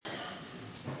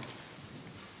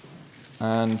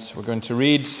and we're going to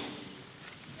read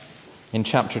in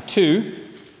chapter 2.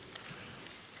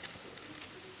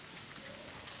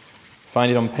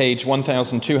 Find it on page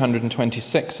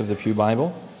 1226 of the Pew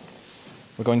Bible.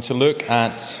 We're going to look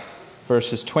at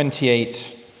verses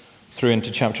 28 through into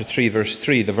chapter 3, verse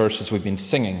 3, the verses we've been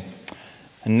singing.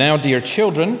 And now, dear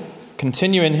children,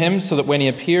 continue in him so that when he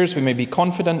appears we may be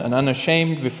confident and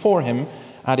unashamed before him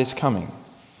at his coming.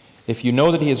 If you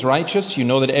know that he is righteous, you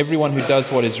know that everyone who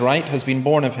does what is right has been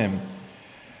born of him.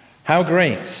 How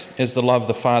great is the love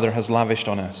the Father has lavished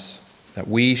on us, that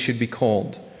we should be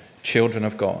called children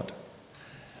of God.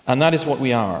 And that is what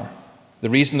we are.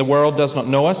 The reason the world does not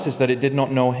know us is that it did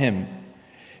not know him.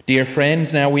 Dear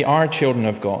friends, now we are children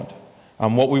of God,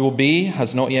 and what we will be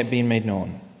has not yet been made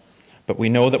known. But we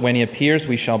know that when he appears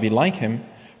we shall be like him,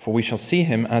 for we shall see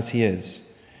him as he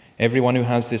is. Everyone who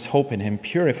has this hope in him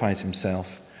purifies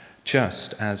himself,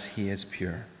 just as he is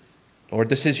pure. Lord,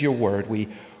 this is your word. We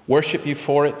worship you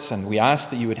for it, and we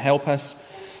ask that you would help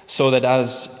us so that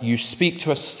as you speak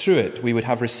to us through it, we would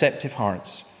have receptive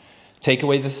hearts. Take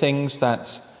away the things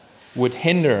that would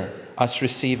hinder us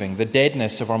receiving, the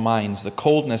deadness of our minds, the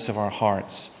coldness of our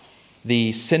hearts,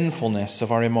 the sinfulness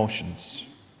of our emotions,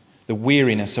 the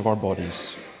weariness of our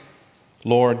bodies.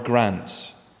 Lord,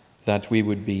 grant that we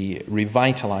would be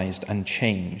revitalized and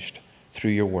changed through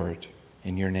your word.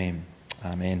 In your name,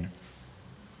 amen.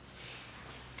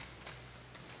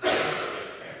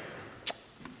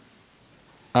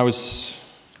 I was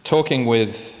talking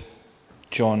with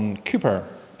John Cooper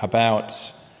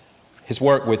about his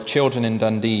work with children in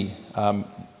Dundee.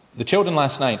 The children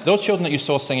last night, those children that you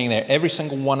saw singing there, every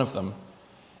single one of them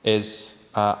is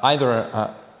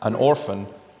either an orphan,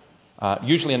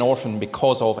 usually an orphan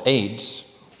because of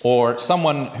AIDS, or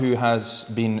someone who has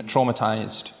been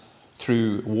traumatized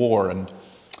through war. And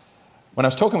when I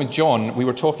was talking with John, we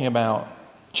were talking about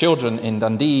children in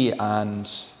Dundee and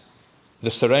the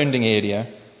surrounding area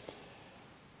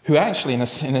who actually,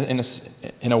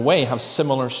 in a way, have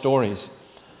similar stories.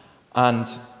 And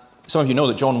some of you know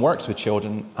that John works with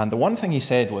children, and the one thing he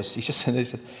said was, he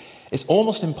said, it's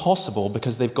almost impossible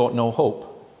because they've got no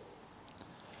hope.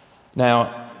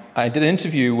 Now, I did an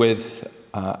interview with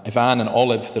Ivan and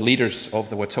Olive, the leaders of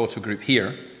the Watoto group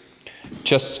here,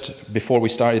 just before we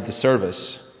started the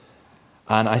service,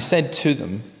 and I said to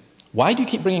them, why do you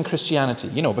keep bringing Christianity?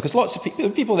 Because lots of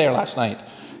people there last night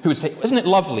who would say, isn't it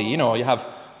lovely? You have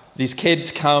these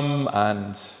kids come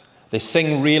and they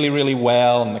sing really, really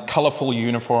well, and the colourful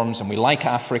uniforms, and we like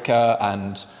Africa,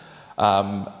 and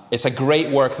it's a great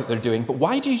work that they're doing, but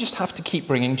why do you just have to keep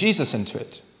bringing Jesus into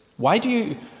it? Why do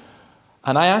you...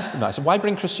 And I asked them, I said, why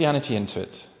bring Christianity into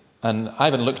it? And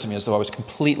Ivan looked at me as though I was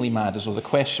completely mad, as though the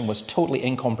question was totally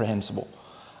incomprehensible.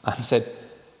 And said,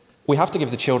 we have to give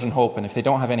the children hope, and if they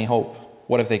don't have any hope,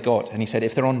 what have they got? And he said,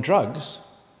 if they're on drugs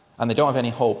and they don't have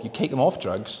any hope, you take them off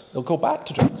drugs, they'll go back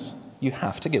to drugs. You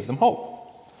have to give them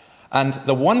hope. And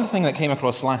the one thing that came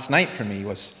across last night for me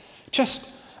was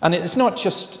and it's not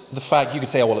just the fact, you could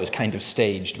say, it was kind of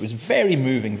staged. It was very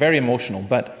moving, very emotional,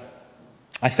 but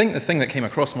I think the thing that came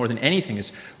across more than anything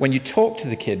is when you talk to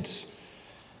the kids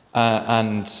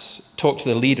and talk to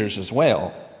the leaders as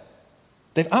well,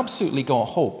 they've absolutely got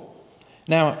hope.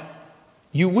 Now,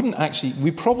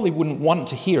 we probably wouldn't want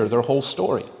to hear their whole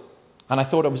story. And I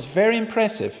thought it was very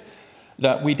impressive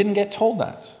that we didn't get told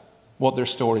what their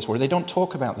stories were. They don't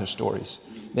talk about their stories.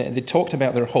 They talked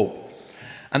about their hope.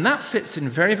 And that fits in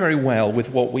very, very well with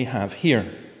what we have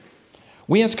here.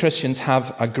 We as Christians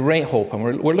have a great hope, and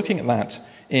we're looking at that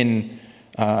in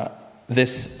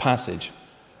this passage.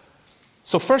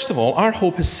 So first of all, our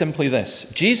hope is simply this.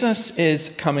 Jesus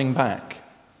is coming back.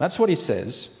 That's what he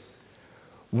says.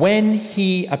 When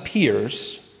he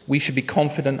appears, we should be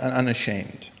confident and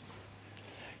unashamed.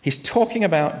 He's talking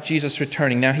about Jesus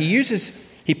returning. Now, he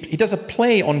does a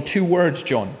play on two words,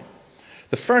 John.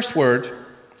 The first word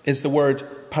is the word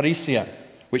parisia,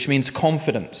 which means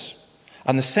confidence.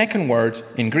 And the second word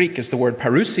in Greek is the word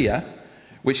parousia,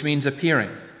 which means appearing.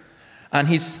 And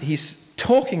he's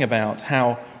talking about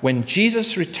how when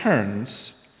Jesus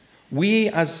returns, we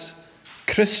as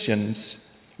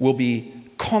Christians will be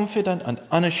confident and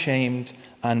unashamed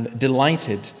and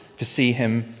delighted to see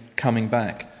him coming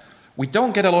back. We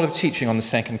don't get a lot of teaching on the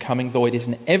second coming, though it is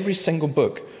in every single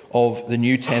book of the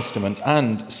New Testament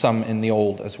and some in the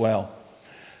Old as well.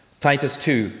 Titus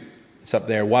 2, it's up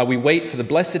there. While we wait for the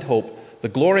blessed hope, the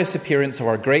glorious appearance of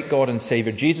our great God and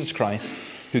Saviour Jesus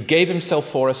Christ, who gave himself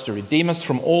for us to redeem us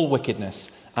from all wickedness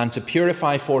and to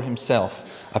purify for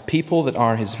himself a people that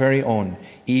are his very own,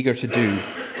 eager to do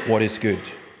what is good.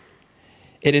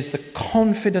 It is the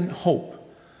confident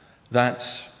hope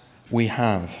that we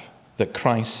have that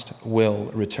Christ will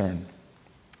return.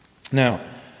 Now,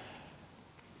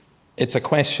 it's a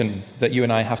question that you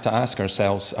and I have to ask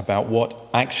ourselves about what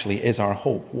actually is our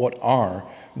hope. What are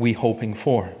we hoping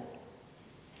for?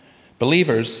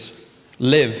 Believers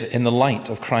live in the light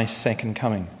of Christ's second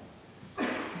coming.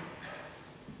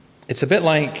 It's a bit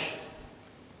like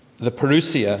the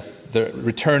parousia, the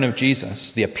return of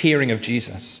Jesus, the appearing of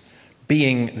Jesus,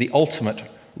 being the ultimate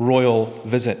royal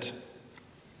visit.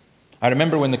 I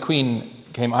remember when the Queen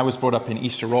came, I was brought up in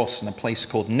Easter Ross in a place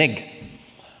called Nig,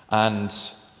 and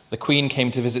the Queen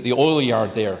came to visit the oil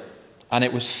yard there, and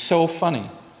it was so funny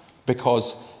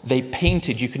because they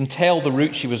painted, you can tell the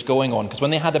route she was going on, because when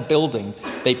they had a building,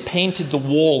 they painted the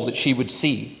wall that she would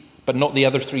see, but not the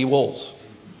other three walls.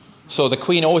 So the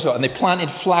Queen always went, and they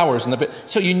planted flowers,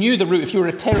 so you knew the route. If you were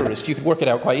a terrorist, you could work it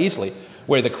out quite easily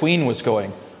where the Queen was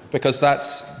going, because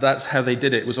that's how they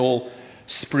did it. It was all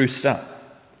spruced up.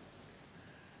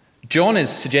 John is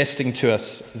suggesting to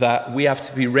us that we have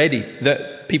to be ready,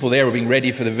 that people there were being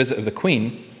ready for the visit of the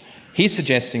Queen. He's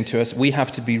suggesting to us we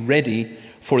have to be ready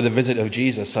for the visit of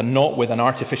Jesus, and not with an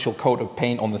artificial coat of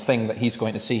paint on the thing that he's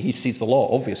going to see. He sees the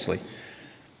law, obviously.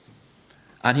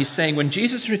 And he's saying when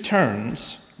Jesus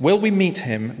returns, will we meet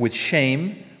him with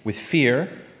shame, with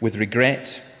fear, with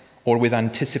regret, or with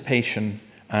anticipation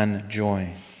and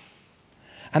joy?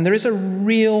 And there is a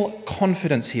real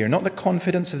confidence here, not the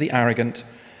confidence of the arrogant,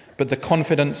 but the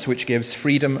confidence which gives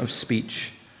freedom of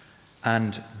speech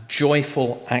and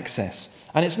joyful access.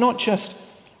 And it's not just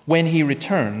when he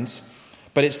returns,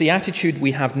 but it's the attitude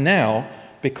we have now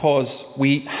because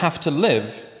we have to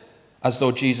live as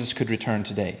though Jesus could return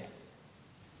today.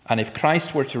 And if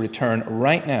Christ were to return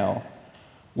right now,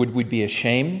 would we be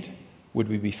ashamed? Would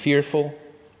we be fearful?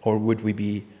 Or would we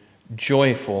be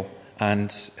joyful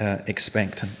and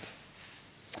expectant?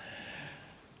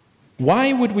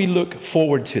 Why would we look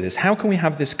forward to this? How can we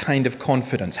have this kind of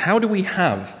confidence? How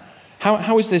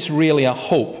is this really a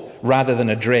hope rather than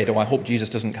a dread? Oh, I hope Jesus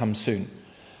doesn't come soon.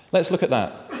 Let's look at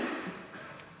that.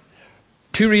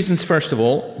 Two reasons, first of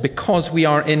all, because we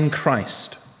are in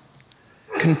Christ.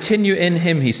 Continue in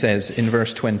him, he says in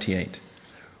verse 28.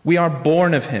 We are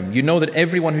born of him. You know that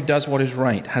everyone who does what is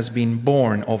right has been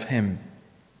born of him.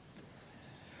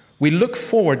 We look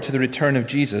forward to the return of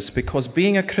Jesus because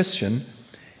being a Christian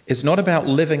is not about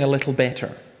living a little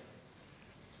better.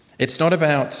 It's not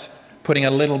about putting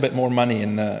a little bit more money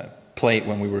in the plate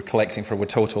when we were collecting for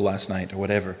Watoto last night or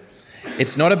whatever.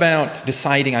 It's not about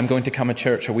deciding I'm going to come to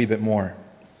church a wee bit more.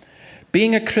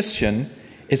 Being a Christian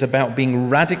is about being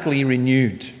radically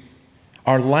renewed.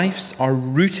 Our lives are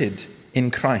rooted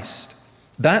in Christ.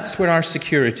 That's where our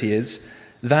security is.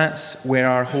 That's where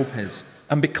our hope is.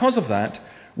 And because of that,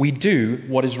 we do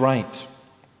what is right.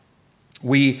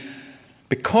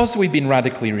 Because we've been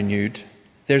radically renewed,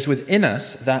 there's within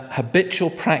us that habitual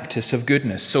practice of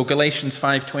goodness. So Galatians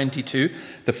 5:22,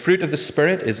 the fruit of the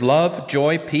Spirit is love,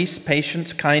 joy, peace,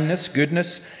 patience, kindness,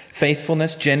 goodness,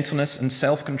 faithfulness, gentleness, and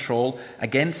self-control.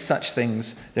 Against such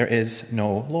things there is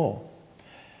no law.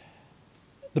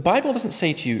 The Bible doesn't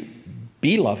say to you,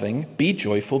 be loving, be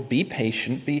joyful, be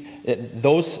patient,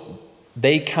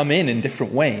 they come in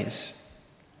different ways.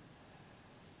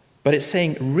 But it's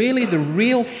saying, really, the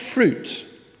real fruit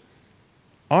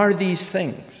are these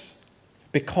things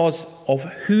because of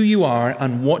who you are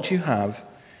and what you have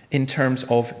in terms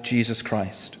of Jesus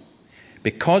Christ.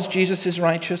 Because Jesus is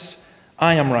righteous,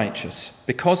 I am righteous.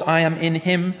 Because I am in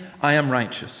him, I am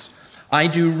righteous. I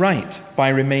do right by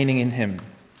remaining in him.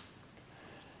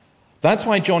 That's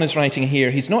why John is writing here.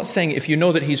 He's not saying if you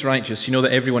know that he's righteous, you know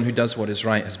that everyone who does what is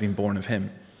right has been born of him.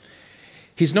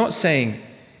 He's not saying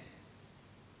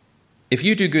if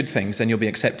you do good things, then you'll be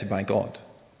accepted by God.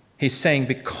 He's saying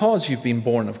because you've been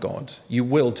born of God, you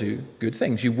will do good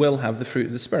things. You will have the fruit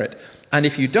of the Spirit. And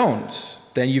if you don't,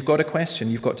 then you've got a question.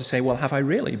 You've got to say, well, have I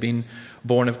really been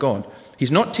born of God?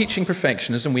 He's not teaching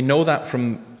perfectionism. We know that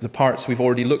from the parts we've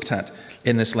already looked at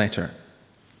in this letter.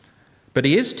 But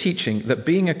he is teaching that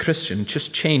being a Christian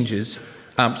just changes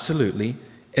absolutely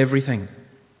everything.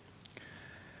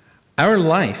 Our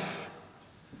life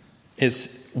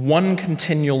is one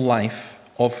continual life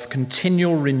of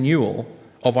continual renewal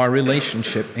of our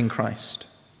relationship in Christ.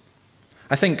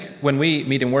 I think when we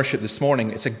meet in worship this morning,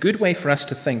 it's a good way for us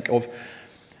to think of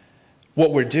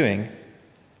what we're doing,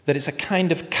 that it's a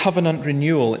kind of covenant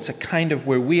renewal. It's a kind of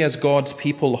where we as God's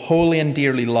people, holy and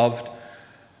dearly loved,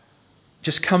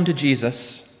 just come to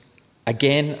Jesus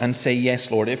again and say,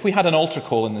 yes, Lord. If we had an altar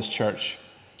call in this church,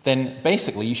 then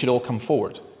basically you should all come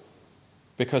forward.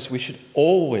 Because we should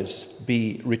always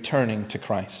be returning to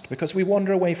Christ. Because we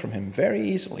wander away from him very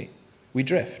easily. We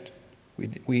drift.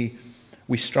 We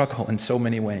we struggle in so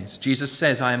many ways. Jesus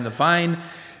says, I am the vine,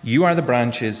 you are the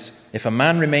branches. If a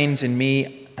man remains in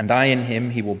me and I in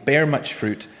him, he will bear much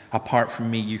fruit. Apart from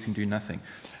me, you can do nothing.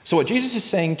 So what Jesus is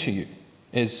saying to you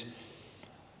is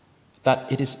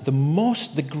that it is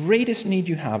the greatest need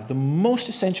you have, the most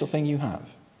essential thing you have,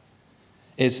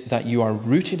 is that you are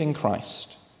rooted in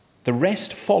Christ. The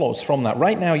rest follows from that.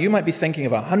 Right now, you might be thinking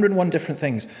of 101 different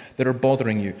things that are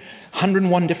bothering you,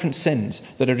 101 different sins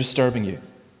that are disturbing you.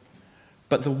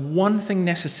 But the one thing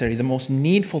necessary, the most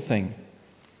needful thing,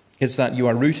 is that you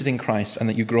are rooted in Christ and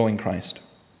that you grow in Christ.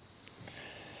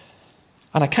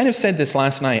 And I kind of said this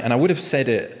last night, and I would have said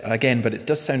it again, but it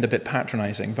does sound a bit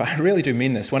patronizing, but I really do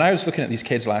mean this. When I was looking at these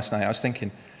kids last night, I was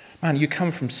thinking, man, you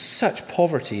come from such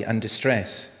poverty and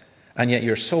distress, and yet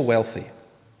you're so wealthy.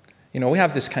 You know, we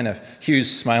have this kind of,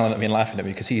 Hugh's smiling at me and laughing at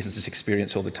me because he has this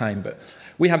experience all the time, but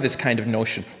we have this kind of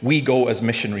notion, we go as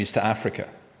missionaries to Africa.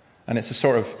 And it's a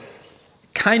sort of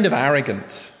kind of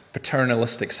arrogant,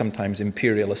 paternalistic, sometimes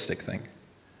imperialistic thing.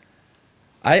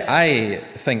 I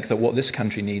think that what this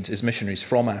country needs is missionaries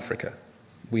from Africa.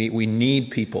 We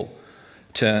need people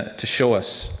to show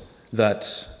us that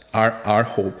our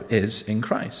hope is in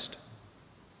Christ.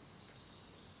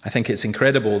 I think it's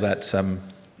incredible that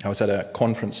I was at a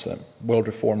conference, World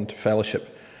Reformed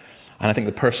Fellowship, and I think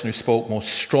the person who spoke most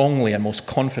strongly and most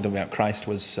confidently about Christ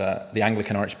was the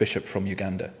Anglican Archbishop from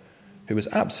Uganda, who was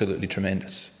absolutely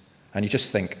tremendous. And you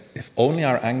just think, if only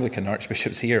our Anglican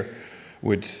archbishops here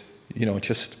would,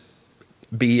 just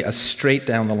be as straight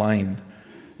down the line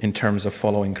in terms of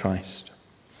following Christ.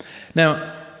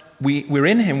 Now, we're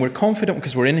in him, we're confident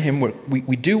because we're in him,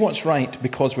 we do what's right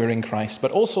because we're in Christ.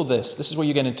 But also this is where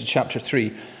you get into chapter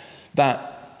 3, that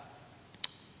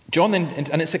John then,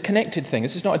 and it's a connected thing,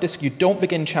 this is not a disc, you don't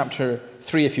begin chapter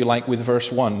 3, if you like, with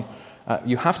verse 1.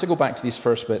 You have to go back to these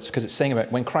first bits because it's saying about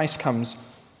when Christ comes,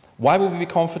 why will we be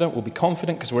confident? We'll be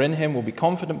confident because we're in him. We'll be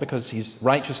confident because he's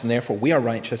righteous and therefore we are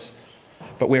righteous.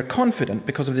 But we're confident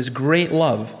because of this great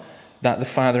love that the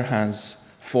Father has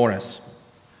for us.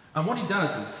 And what he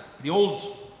does is, the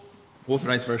old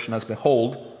Authorized Version has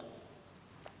behold.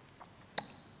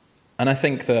 And I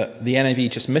think that the NIV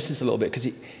just misses a little bit because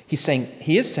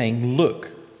he is saying,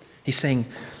 look. He's saying,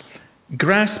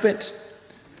 grasp it.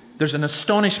 There's an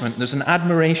astonishment. There's an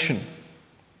admiration.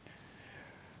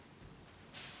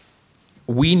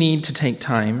 We need to take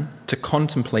time to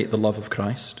contemplate the love of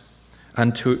Christ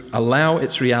and to allow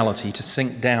its reality to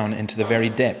sink down into the very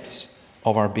depths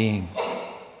of our being.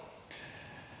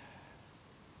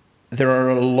 There are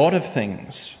a lot of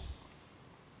things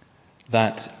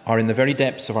that are in the very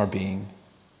depths of our being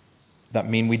that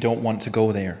mean we don't want to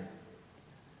go there.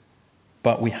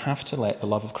 But we have to let the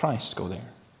love of Christ go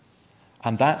there.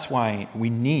 And that's why we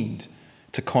need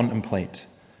to contemplate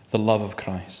the love of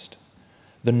Christ.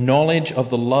 The knowledge of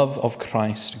the love of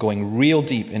Christ going real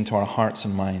deep into our hearts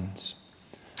and minds.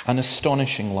 An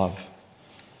astonishing love.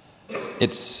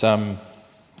 It's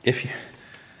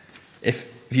if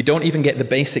you don't even get the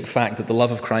basic fact that the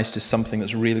love of Christ is something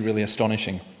that's really, really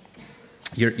astonishing,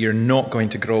 you're not going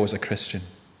to grow as a Christian.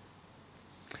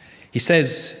 He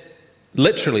says,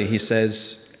 literally,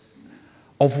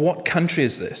 of what country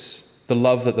is this? The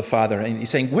love that the Father, and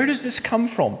he's saying, where does this come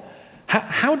from?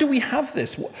 How do we have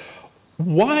this?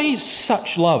 Why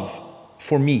such love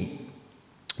for me?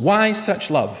 Why such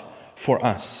love for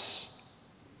us?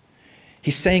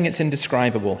 He's saying it's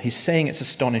indescribable. He's saying it's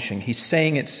astonishing. He's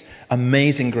saying it's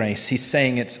amazing grace. He's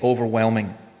saying it's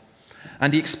overwhelming.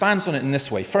 And he expands on it in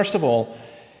this way. First of all,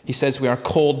 he says we are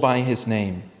called by his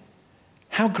name.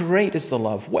 How great is the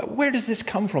love? Where does this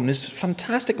come from? This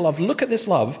fantastic love. Look at this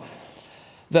love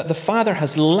that the Father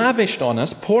has lavished on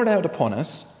us, poured out upon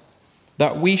us,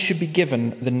 that we should be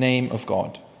given the name of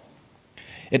God.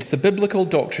 It's the biblical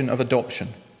doctrine of adoption,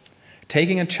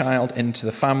 taking a child into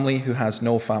the family who has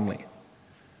no family.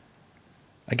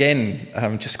 Again,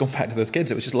 just going back to those kids,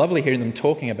 it was just lovely hearing them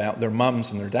talking about their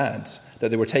mums and their dads, that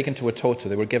they were taken to a toto,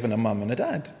 they were given a mum and a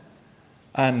dad.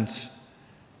 And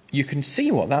you can see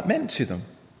what that meant to them.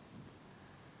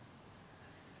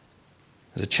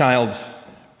 As a child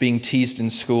being teased in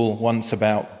school once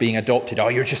about being adopted, oh,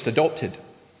 you're just adopted.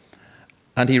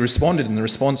 And he responded, and the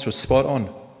response was spot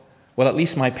on. Well, at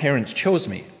least my parents chose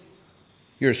me.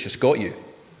 Yours just got you.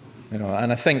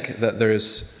 And I think that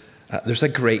there's a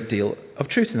great deal of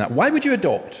truth in that. Why would you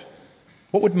adopt?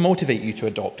 What would motivate you to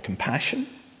adopt? Compassion?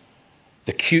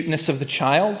 The cuteness of the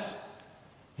child?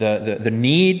 The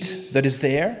need that is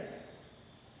there?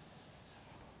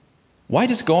 Why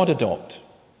does God adopt?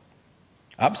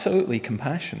 Absolutely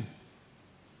compassion.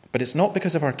 But it's not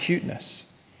because of our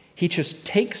cuteness. He just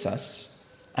takes us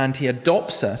and he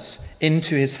adopts us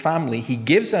into his family. He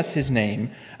gives us his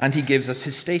name and he gives us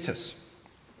his status.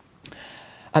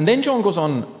 And then John goes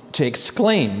on to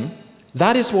exclaim,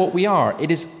 that is what we are.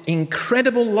 It is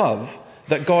incredible love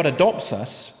that God adopts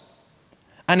us,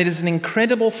 and it is an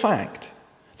incredible fact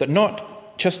that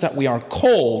not just that we are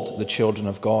called the children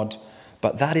of God,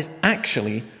 but that is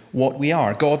actually what we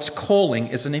are. God's calling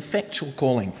is an effectual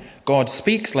calling. God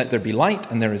speaks, let there be light,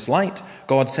 and there is light.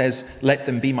 God says, let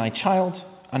them be my child,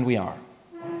 and we are.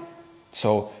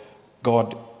 So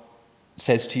God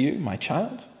says to you, my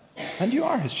child, and you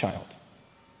are his child.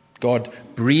 God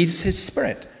breathes his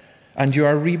spirit, and you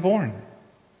are reborn.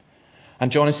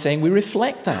 And John is saying we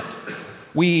reflect that.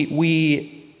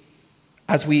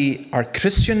 As we are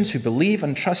Christians who believe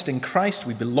and trust in Christ,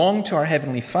 we belong to our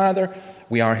Heavenly Father,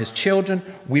 we are his children,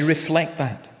 we reflect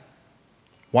that.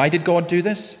 Why did God do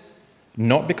this?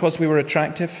 Not because we were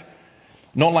attractive,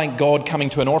 not like God coming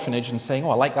to an orphanage and saying, oh,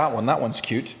 I like that one's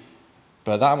cute,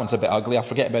 but that one's a bit ugly, I'll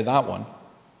forget about that one.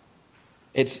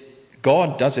 It's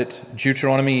God does it.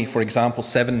 Deuteronomy, for example,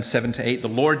 7:7-8, the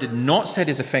Lord did not set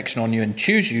his affection on you and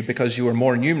choose you because you were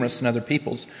more numerous than other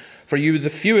peoples, for you were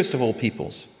the fewest of all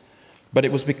peoples. But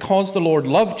it was because the Lord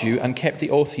loved you and kept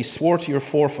the oath he swore to your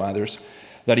forefathers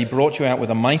that he brought you out with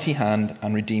a mighty hand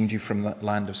and redeemed you from the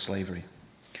land of slavery.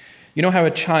 You know how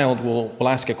a child will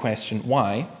ask a question,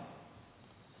 why?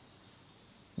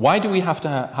 Why do we have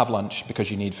to have lunch? Because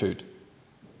you need food.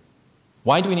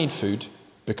 Why do we need food?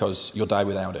 Because you'll die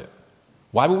without it.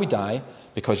 Why will we die?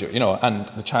 Because and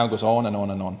the child goes on and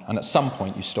on and on. And at some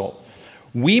point you stop.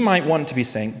 We might want to be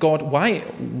saying, God,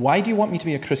 why do you want me to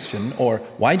be a Christian? Or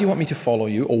why do you want me to follow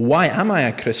you? Or why am I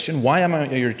a Christian? Why am I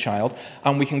your child?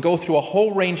 And we can go through a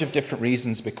whole range of different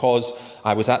reasons, because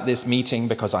I was at this meeting,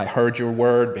 because I heard your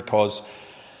word, because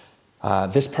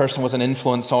this person was an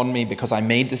influence on me, because I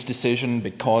made this decision,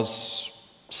 because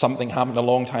something happened a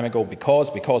long time ago, because.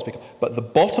 But the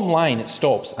bottom line, it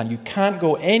stops, and you can't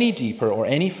go any deeper or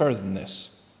any further than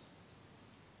this.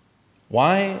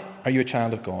 Why are you a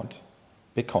child of God?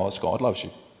 Because God loves you.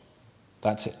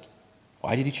 That's it.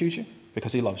 Why did he choose you?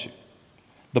 Because he loves you.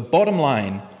 The bottom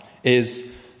line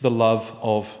is the love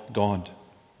of God.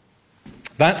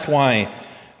 That's why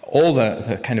all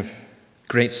the kind of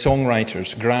great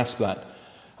songwriters grasp that.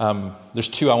 There's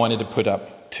two I wanted to put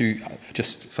up, two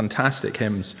just fantastic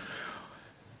hymns.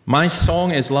 My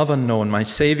song is love unknown, my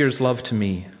Saviour's love to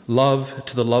me, love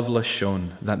to the loveless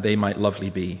shown, that they might lovely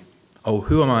be. Oh,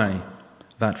 who am I,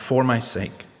 that for my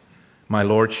sake my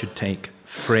Lord should take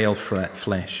frail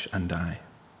flesh and die?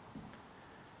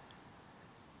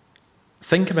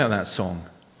 Think about that song,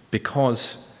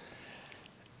 because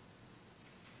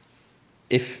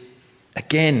if,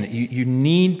 again, you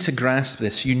need to grasp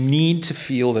this, you need to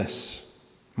feel this.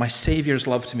 My Saviour's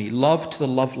love to me, love to the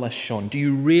loveless shown. Do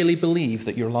you really believe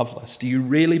that you're loveless? Do you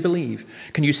really believe?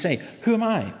 Can you say, who am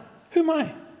I? Who am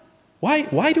I?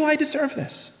 Why do I deserve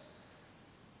this?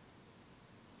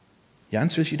 The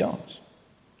answer is you don't.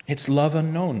 It's love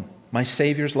unknown. My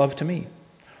Saviour's love to me.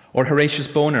 Or Horatius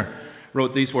Bonar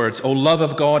wrote these words, O love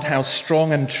of God, how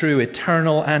strong and true,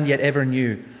 eternal and yet ever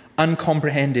new,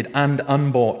 uncomprehended and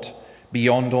unbought,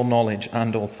 beyond all knowledge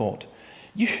and all thought.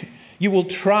 You will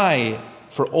try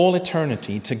for all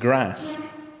eternity to grasp.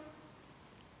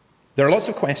 There are lots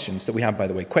of questions that we have, by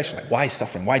the way. Questions like, why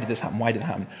suffering? Why did this happen? Why did that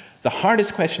happen? The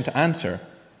hardest question to answer,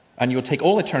 and you'll take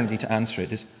all eternity to answer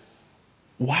it, is,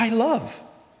 why love?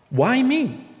 Why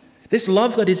me? This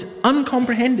love that is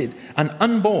uncomprehended and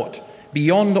unbought,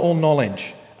 beyond all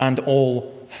knowledge and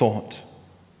all thought.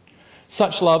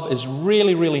 Such love is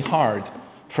really, really hard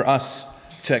for us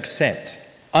to accept.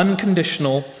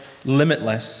 Unconditional,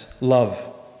 limitless love.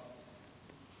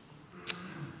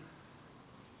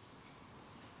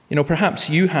 You know, perhaps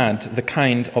you had the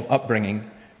kind of upbringing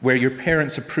where your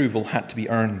parents' approval had to be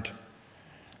earned.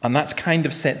 And that's kind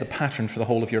of set the pattern for the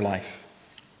whole of your life.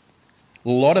 A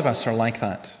lot of us are like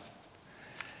that.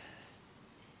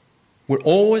 We're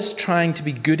always trying to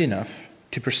be good enough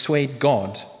to persuade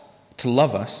God to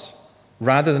love us,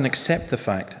 rather than accept the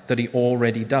fact that he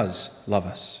already does love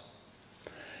us.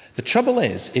 The trouble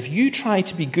is, if you try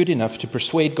to be good enough to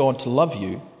persuade God to love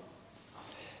you,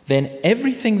 then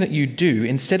everything that you do,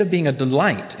 instead of being a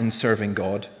delight in serving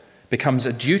God, becomes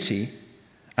a duty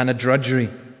and a drudgery.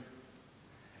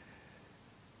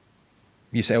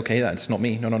 You say, okay, that's not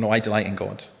me. No, I delight in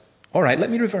God. All right, let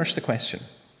me reverse the question.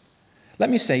 Let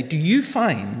me say, do you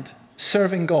find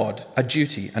serving God a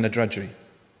duty and a drudgery?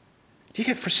 Do you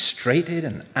get frustrated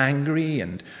and angry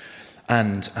and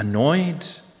annoyed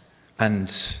and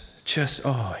just,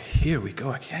 oh, here we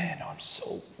go again. Oh, I'm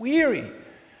so weary.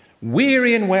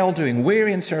 Weary in well-doing,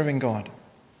 weary in serving God.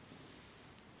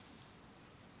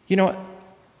 You know,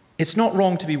 it's not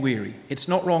wrong to be weary. It's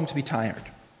not wrong to be tired.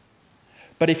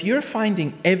 But if you're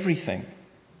finding everything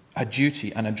a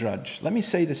duty and a drudge, let me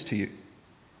say this to you.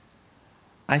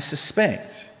 I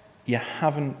suspect you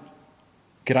haven't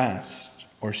grasped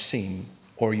or seen,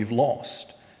 or you've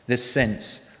lost this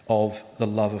sense of the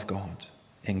love of God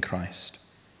in Christ.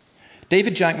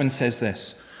 David Jackman says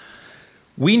this: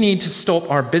 we need to stop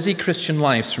our busy Christian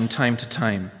lives from time to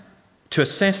time to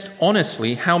assess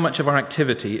honestly how much of our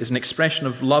activity is an expression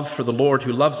of love for the Lord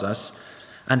who loves us,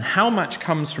 and how much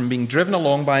comes from being driven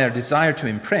along by our desire to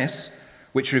impress,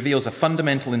 which reveals a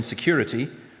fundamental insecurity,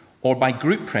 or by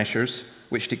group pressures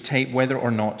which dictate whether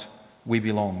or not we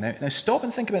belong. Now stop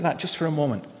and think about that just for a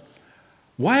moment.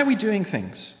 Why are we doing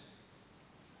things?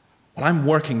 Well, I'm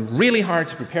working really hard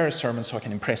to prepare a sermon so I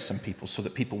can impress some people so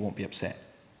that people won't be upset.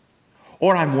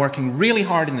 Or I'm working really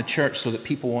hard in the church so that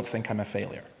people won't think I'm a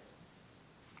failure.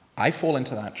 I fall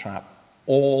into that trap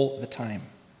all the time.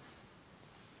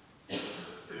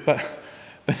 But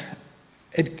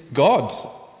God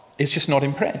is just not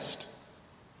impressed.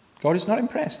 God is not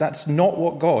impressed. That's not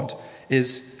what God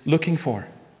is looking for.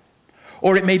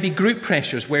 Or it may be group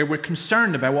pressures where we're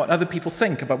concerned about what other people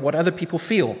think, about what other people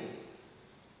feel.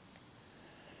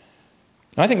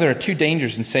 Now, I think there are two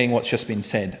dangers in saying what's just been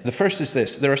said. The first is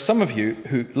this: there are some of you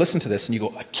who listen to this and you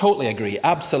go, I totally agree,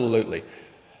 absolutely.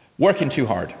 Working too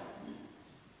hard.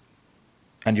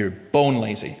 And you're bone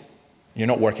lazy. You're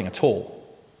not working at all.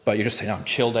 But you're just saying, I'm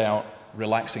chilled out,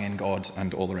 relaxing in God,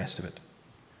 and all the rest of it.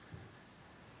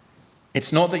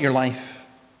 It's not that your life,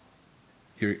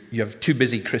 you have two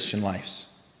busy Christian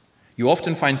lives. You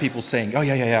often find people saying, oh,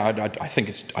 yeah, I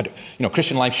think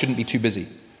Christian life shouldn't be too busy.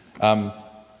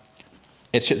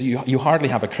 It's just, you hardly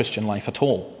have a Christian life at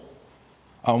all.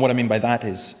 And what I mean by that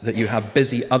is that you have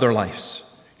busy other lives.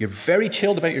 You're very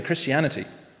chilled about your Christianity.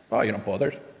 Oh, you're not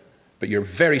bothered. But you're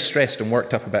very stressed and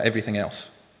worked up about everything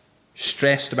else.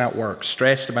 Stressed about work,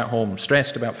 stressed about home,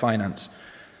 stressed about finance.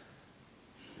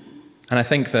 And I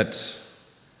think that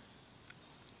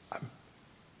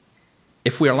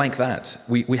if we are like that,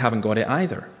 we haven't got it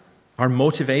either. Our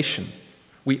motivation,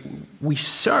 we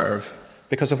serve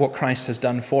because of what Christ has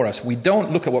done for us. We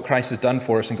don't look at what Christ has done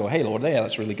for us and go, hey, Lord, yeah,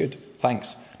 that's really good.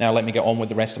 Thanks. Now let me get on with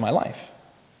the rest of my life.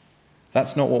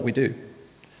 That's not what we do.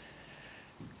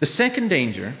 The second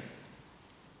danger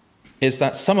is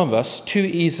that some of us too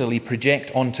easily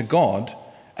project onto God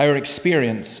our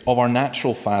experience of our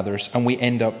natural fathers, and we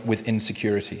end up with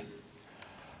insecurity.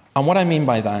 And what I mean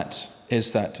by that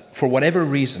is that for whatever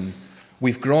reason,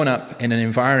 we've grown up in an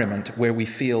environment where we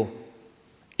feel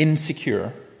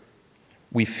insecure.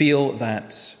 We feel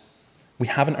that we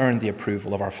haven't earned the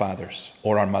approval of our fathers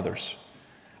or our mothers.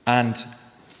 And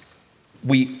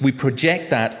we project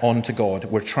that onto God.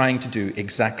 We're trying to do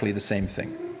exactly the same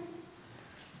thing.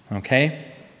 Okay?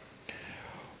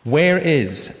 Where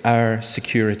is our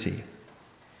security?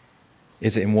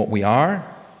 Is it in what we are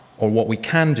or what we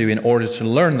can do in order to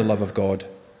learn the love of God?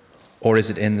 Or is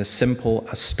it in the simple,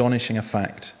 astonishing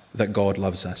fact that God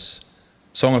loves us?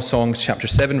 Song of Songs, chapter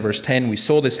 7, verse 10, we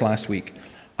saw this last week.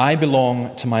 I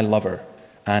belong to my lover,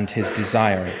 and his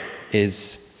desire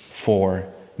is for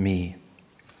me.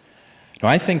 Now,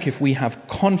 I think if we have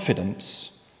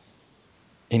confidence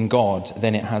in God,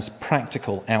 then it has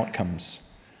practical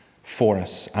outcomes for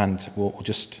us, and we'll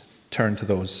just turn to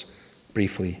those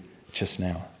briefly just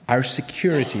now. Our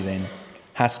security then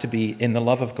has to be in the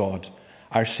love of God.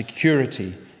 Our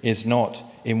security is not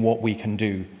in what we can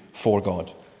do for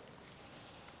God.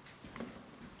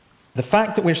 The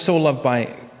fact that we're so loved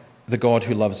by the God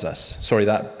who loves us,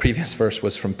 that previous verse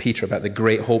was from Peter about the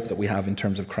great hope that we have in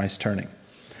terms of Christ turning,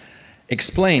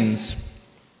 explains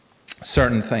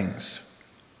certain things.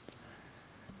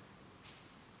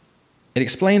 It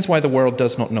explains why the world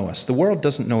does not know us. The world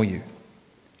doesn't know you.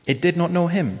 It did not know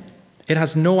him. It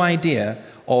has no idea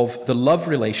of the love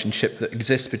relationship that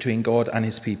exists between God and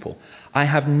his people. I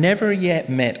have never yet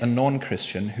met a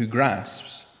non-Christian who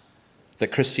grasps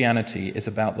that Christianity is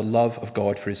about the love of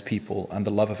God for his people and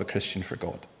the love of a Christian for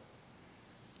God.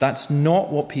 That's not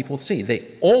what people see. They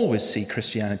always see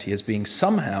Christianity as being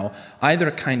somehow either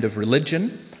a kind of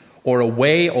religion or a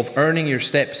way of earning your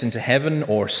steps into heaven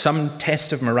or some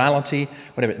test of morality,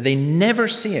 whatever. They never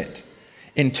see it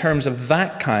in terms of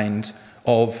that kind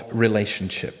of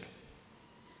relationship.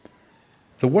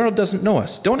 The world doesn't know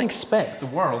us. Don't expect the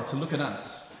world to look at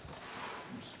us.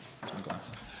 Where's my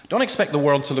glass? Don't expect the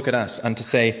world to look at us and to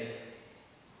say,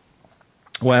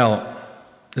 well,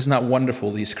 isn't that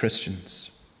wonderful, these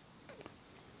Christians?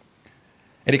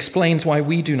 It explains why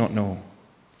we do not know.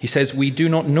 He says we do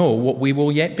not know what we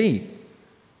will yet be,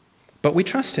 but we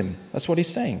trust him. That's what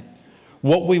he's saying.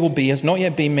 What we will be has not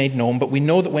yet been made known, but we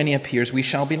know that when he appears, we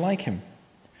shall be like him.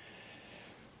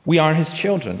 We are his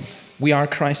children. We are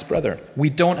Christ's brother. We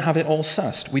don't have it all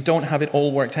sussed. We don't have it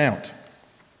all worked out.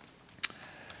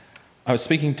 I was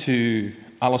speaking to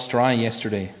Alistair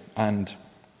yesterday, and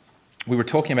we were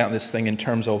talking about this thing in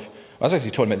terms of, I was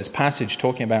actually talking about this passage,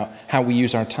 talking about how we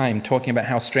use our time, talking about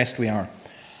how stressed we are.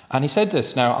 And he said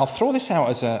this. Now, I'll throw this out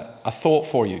as a thought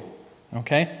for you,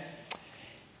 okay?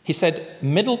 He said,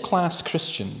 middle-class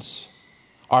Christians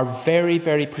are very,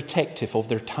 very protective of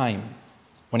their time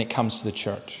when it comes to the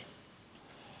church.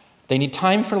 They need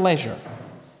time for leisure,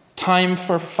 time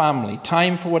for family,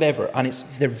 time for whatever. And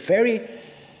they're very,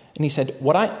 and he said,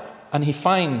 and he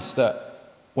finds that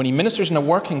when he ministers in a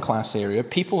working class area,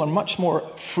 people are much more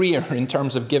freer in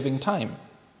terms of giving time.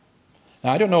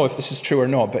 Now, I don't know if this is true or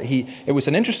not, but it was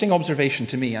an interesting observation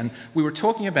to me. And we were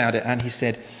talking about it, and he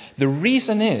said, the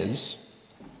reason is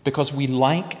because we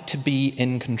like to be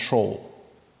in control.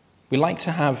 We like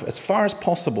to have, as far as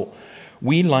possible,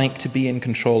 we like to be in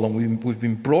control, and we've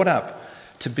been brought up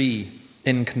to be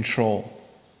in control.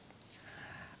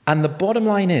 And the bottom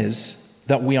line is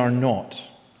that we are not.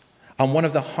 And one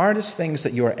of the hardest things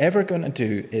that you are ever going to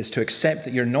do is to accept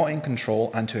that you're not in control,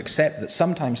 and to accept that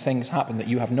sometimes things happen that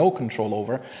you have no control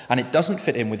over, and it doesn't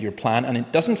fit in with your plan, and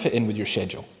it doesn't fit in with your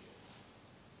schedule.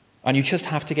 And you just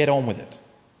have to get on with it.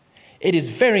 It is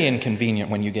very inconvenient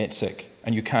when you get sick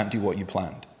and you can't do what you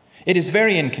planned. It is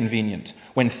very inconvenient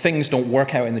when things don't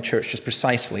work out in the church just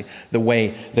precisely the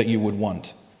way that you would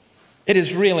want. It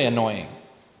is really annoying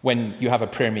when you have a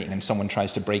prayer meeting and someone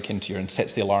tries to break into you and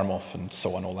sets the alarm off and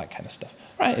so on, all that kind of stuff.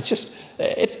 Right?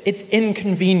 It's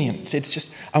inconvenient.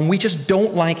 And we just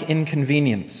don't like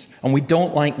inconvenience, and we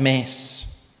don't like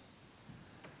mess.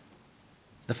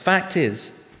 The fact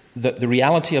is that the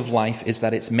reality of life is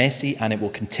that it's messy, and it will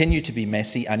continue to be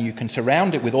messy, and you can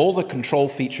surround it with all the control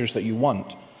features that you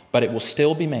want, but it will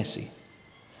still be messy.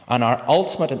 And our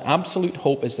ultimate and absolute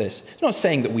hope is this. It's not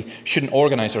saying that we shouldn't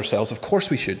organize ourselves. Of course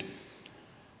we should.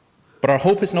 But our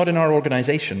hope is not in our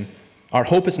organization. Our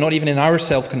hope is not even in our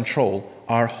self-control.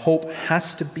 Our hope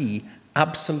has to be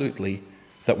absolutely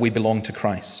that we belong to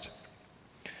Christ.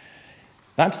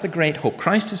 That's the great hope.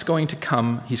 Christ is going to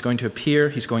come. He's going to appear.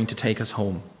 He's going to take us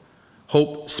home.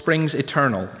 Hope springs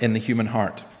eternal in the human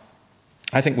heart.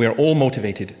 I think we are all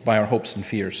motivated by our hopes and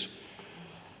fears.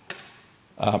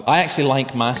 I actually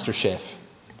like MasterChef.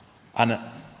 And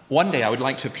one day I would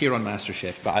like to appear on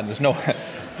MasterChef, but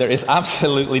there is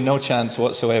absolutely no chance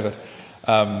whatsoever.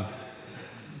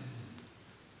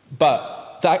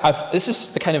 This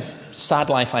is the kind of sad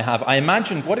life I have. I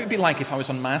imagined what it would be like if I was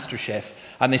on MasterChef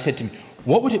and they said to me,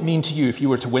 what would it mean to you if you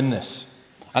were to win this?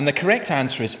 And the correct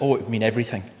answer is, it would mean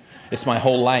everything. It's my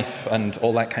whole life and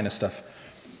all that kind of stuff.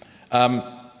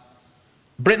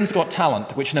 Britain's Got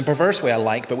Talent, which in a perverse way I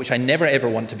like, but which I never ever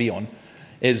want to be on,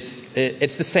 it's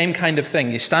the same kind of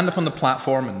thing. You stand up on the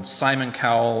platform, and Simon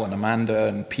Cowell and Amanda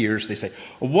and Piers, they say,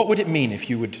 what would it mean if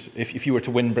you were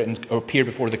to win Britain or appear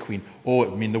before the Queen? It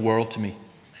would mean the world to me.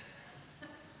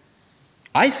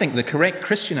 I think the correct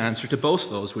Christian answer to both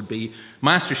of those would be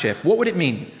MasterChef. What would it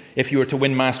mean if you were to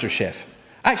win MasterChef?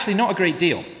 Actually, not a great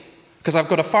deal, because I've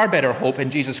got a far better hope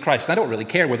in Jesus Christ. And I don't really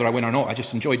care whether I win or not. I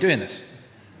just enjoy doing this.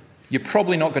 You're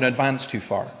probably not going to advance too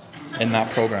far in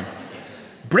that program.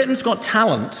 Britain's Got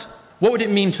Talent. What would it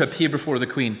mean to appear before the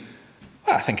Queen?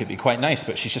 Well, I think it'd be quite nice,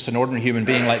 but she's just an ordinary human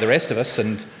being like the rest of us,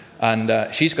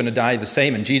 and she's going to die the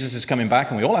same, and Jesus is coming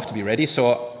back, and we all have to be ready.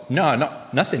 So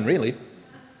nothing really.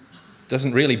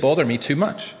 Doesn't really bother me too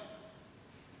much.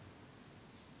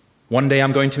 One day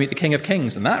I'm going to meet the King of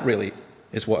Kings, and that really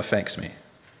is what affects me.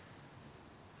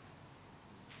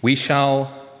 We shall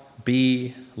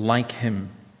be like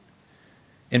him.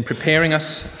 In preparing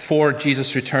us for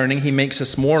Jesus returning, he makes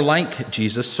us more like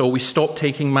Jesus, so we stop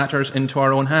taking matters into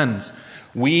our own hands.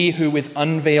 We who with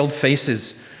unveiled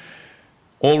faces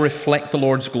all reflect the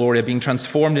Lord's glory are being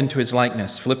transformed into his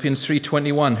likeness. Philippians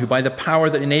 3:21, who by the power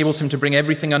that enables him to bring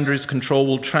everything under his control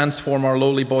will transform our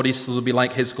lowly bodies so they'll be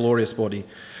like his glorious body.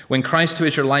 When Christ, who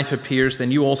is your life, appears,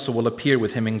 then you also will appear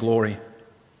with him in glory.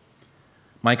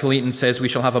 Michael Eaton says, we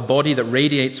shall have a body that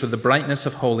radiates with the brightness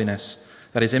of holiness,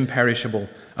 that is imperishable,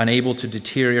 unable to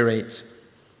deteriorate,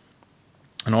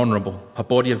 and honorable, a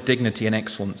body of dignity and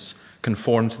excellence,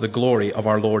 conformed to the glory of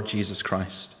our Lord Jesus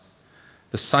Christ.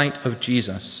 The sight of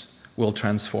Jesus will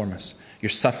transform us. You're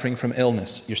suffering from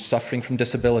illness. You're suffering from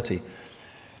disability.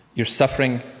 You're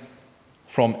suffering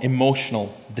from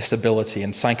emotional disability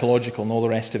and psychological and all the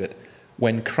rest of it.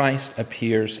 When Christ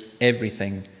appears,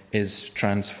 everything is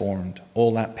transformed.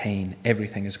 All that pain,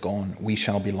 everything is gone. We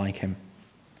shall be like him.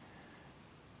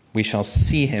 We shall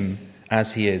see him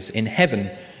as he is. In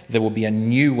heaven, there will be a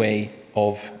new way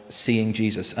of seeing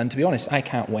Jesus. And to be honest, I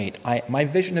can't wait. My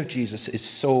vision of Jesus is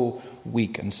so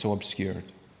weak and so obscured.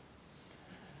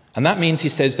 And that means, he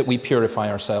says, that we purify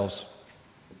ourselves.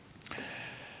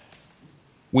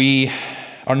 We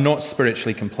are not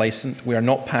spiritually complacent. We are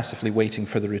not passively waiting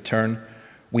for the return.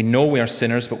 We know we are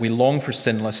sinners, but we long for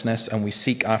sinlessness, and we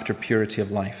seek after purity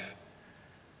of life.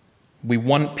 We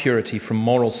want purity from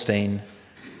moral stain.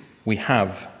 We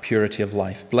have purity of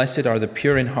life. Blessed are the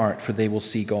pure in heart, for they will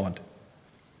see God.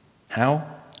 How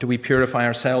do we purify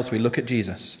ourselves? We look at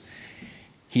Jesus.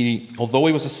 Although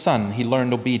he was a son, he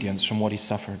learned obedience from what he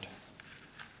suffered.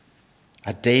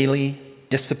 A daily,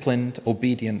 disciplined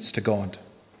obedience to God.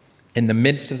 In the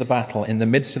midst of the battle, in the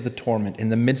midst of the torment, in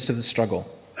the midst of the struggle,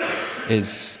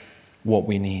 is what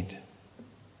we need.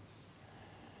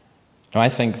 Now, I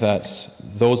think that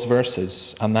those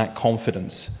verses and that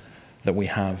confidence that we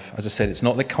have, as I said, it's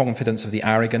not the confidence of the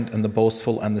arrogant and the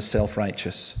boastful and the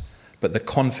self-righteous, but the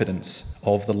confidence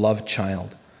of the loved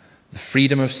child, the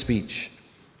freedom of speech,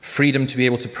 freedom to be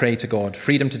able to pray to God,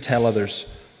 freedom to tell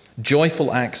others,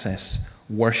 joyful access,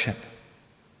 worship.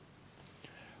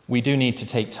 We do need to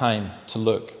take time to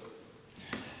look.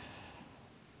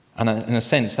 And in a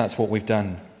sense, that's what we've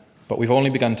done. But we've only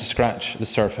begun to scratch the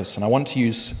surface. And I want to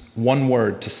use one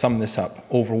word to sum this up: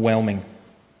 overwhelming.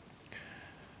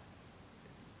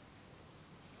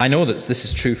 I know that this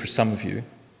is true for some of you.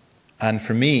 And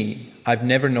for me, I've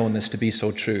never known this to be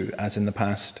so true as in the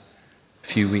past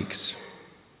few weeks.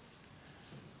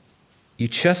 You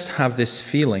just have this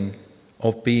feeling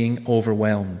of being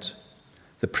overwhelmed.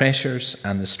 The pressures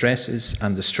and the stresses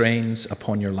and the strains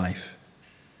upon your life.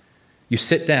 You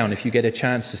sit down, if you get a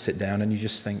chance to sit down, and you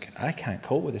just think, I can't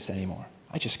cope with this anymore.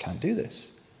 I just can't do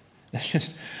this.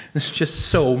 There's just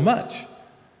so much.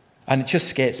 And it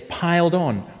just gets piled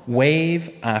on,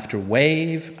 wave after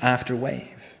wave after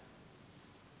wave.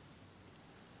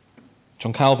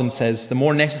 John Calvin says, the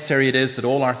more necessary it is that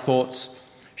all our thoughts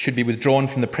should be withdrawn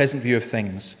from the present view of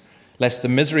things, lest the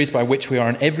miseries by which we are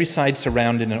on every side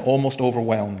surrounded and almost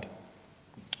overwhelmed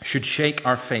should shake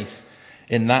our faith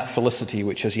in that felicity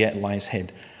which as yet lies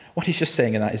hid. What he's just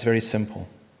saying in that is very simple.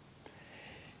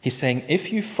 He's saying,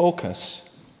 if you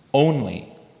focus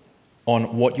only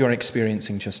on what you're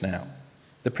experiencing just now,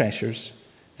 the pressures,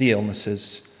 the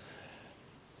illnesses,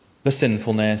 the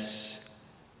sinfulness,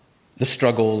 the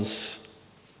struggles,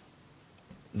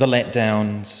 the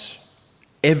letdowns,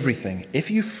 everything,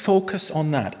 if you focus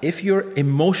on that, if your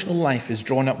emotional life is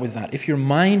drawn up with that, if your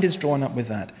mind is drawn up with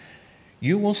that,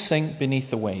 you will sink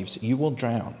beneath the waves. You will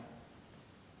drown.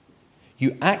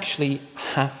 You actually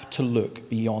have to look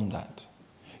beyond that.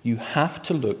 You have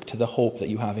to look to the hope that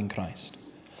you have in Christ.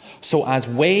 So as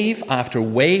wave after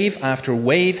wave after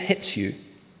wave hits you,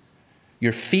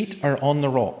 your feet are on the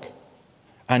rock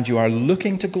and you are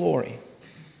looking to glory.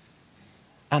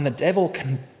 And the devil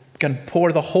can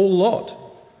pour the whole lot.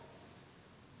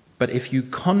 But if you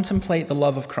contemplate the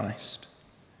love of Christ,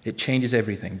 it changes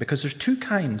everything. Because there's two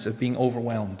kinds of being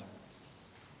overwhelmed.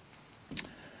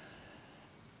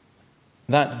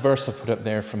 That verse I put up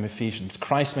there from Ephesians,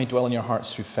 Christ may dwell in your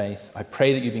hearts through faith. I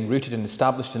pray that you, being rooted and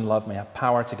established in love, may have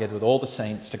power together with all the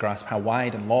saints to grasp how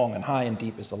wide and long and high and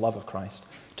deep is the love of Christ,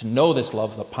 to know this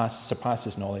love that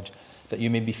surpasses knowledge, that you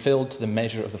may be filled to the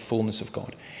measure of the fullness of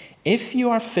God. If you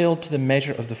are filled to the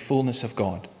measure of the fullness of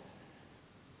God,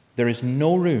 there is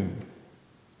no room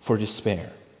for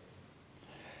despair.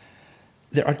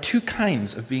 There are two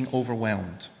kinds of being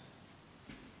overwhelmed.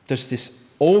 There's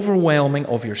this overwhelming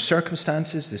of your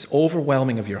circumstances, this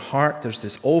overwhelming of your heart, there's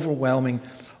this overwhelming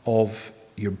of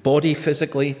your body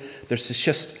physically. There's this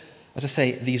just, as I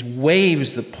say, these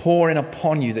waves that pour in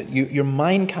upon you that your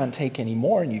mind can't take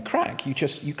anymore and you crack. You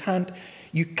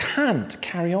can't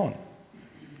carry on.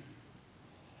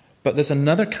 But there's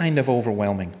another kind of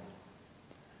overwhelming.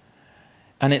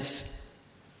 And it's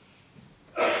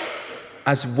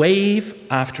as wave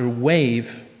after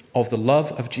wave of the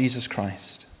love of Jesus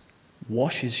Christ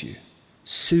washes you,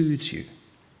 soothes you,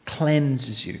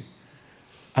 cleanses you,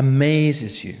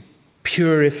 amazes you,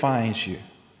 purifies you,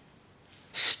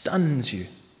 stuns you,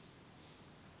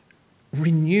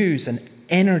 renews and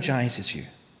energizes you.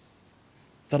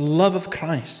 The love of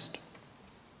Christ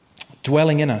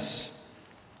dwelling in us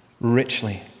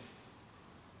richly.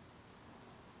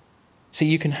 See,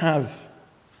 you can have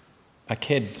a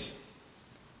kid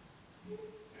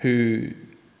whose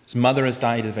mother has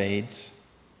died of AIDS,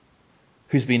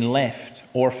 who's been left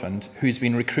orphaned, who's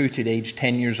been recruited aged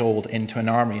 10 years old into an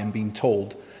army and been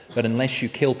told that unless you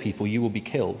kill people, you will be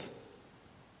killed.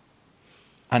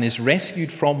 and is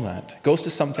rescued from that, goes to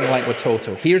something like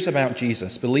Watoto, hears about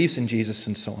Jesus, believes in Jesus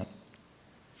and so on,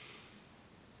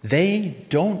 they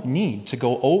don't need to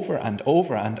go over and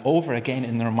over and over again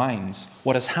in their minds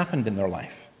what has happened in their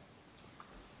life.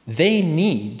 They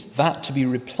need that to be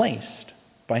replaced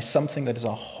by something that is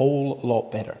a whole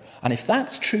lot better. And if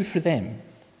that's true for them,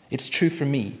 it's true for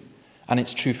me, and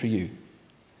it's true for you.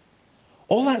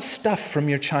 All that stuff from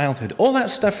your childhood, all that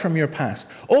stuff from your past,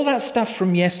 all that stuff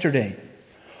from yesterday,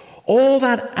 all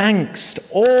that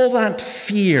angst, all that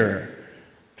fear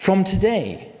from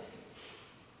today,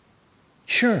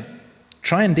 sure,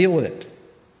 try and deal with it.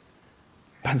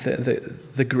 But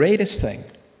the greatest thing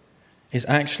is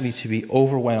actually to be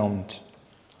overwhelmed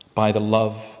by the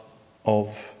love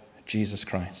of Jesus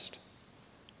Christ.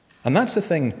 And that's the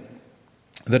thing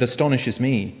that astonishes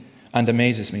me and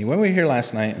amazes me. When we were here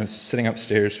last night, I was sitting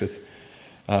upstairs with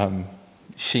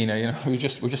Sheena, we were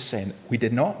just saying, we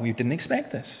didn't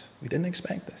expect this. We didn't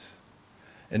expect this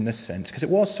in this sense, because it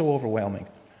was so overwhelming.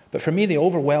 But for me, the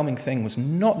overwhelming thing was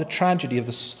not the tragedy of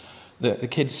the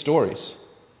kids' stories,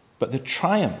 but the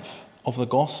triumph of the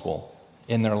gospel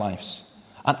in their lives.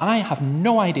 And I have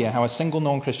no idea how a single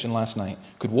non-Christian last night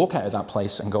could walk out of that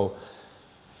place and go,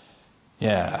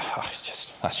 yeah,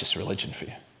 that's just religion for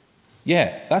you.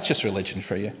 Yeah, that's just religion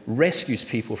for you. Rescues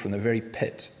people from the very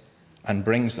pit and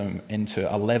brings them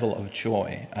into a level of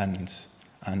joy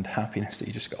and happiness that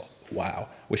you just go, wow,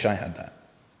 wish I had that.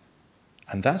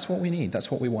 And that's what we need.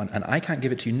 That's what we want. And I can't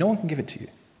give it to you. No one can give it to you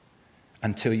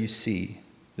until you see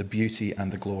the beauty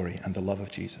and the glory and the love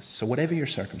of Jesus. So whatever your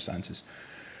circumstances,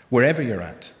 wherever you're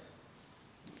at,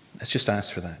 let's just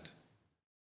ask for that.